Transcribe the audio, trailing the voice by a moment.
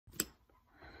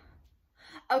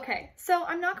Okay, so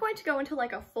I'm not going to go into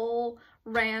like a full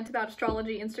rant about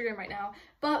astrology Instagram right now,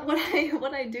 but what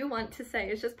I do want to say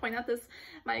is just point out this,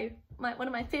 one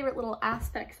of my favorite little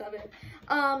aspects of it.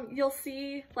 You'll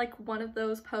see like one of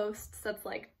those posts that's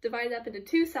like divided up into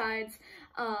two sides,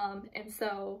 and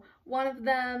so one of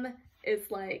them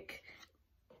is like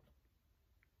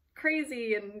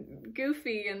crazy and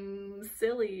goofy and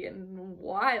silly and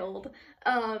wild,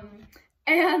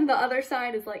 and the other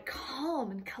side is like calm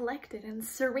and collected and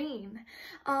serene.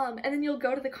 And then you'll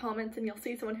go to the comments and you'll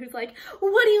see someone who's like,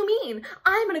 what do you mean?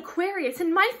 I'm an Aquarius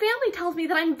and my family tells me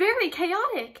that I'm very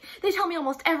chaotic. They tell me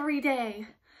almost every day.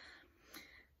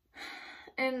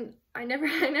 And I never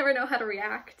know how to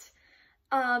react.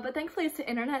 But thankfully it's the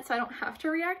internet, so I don't have to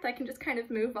react. I can just kind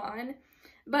of move on.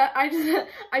 But I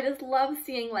just love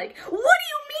seeing like, what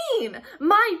do you mean?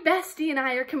 My bestie and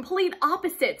I are complete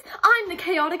opposites. I'm the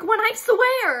chaotic one, I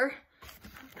swear.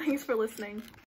 Thanks for listening.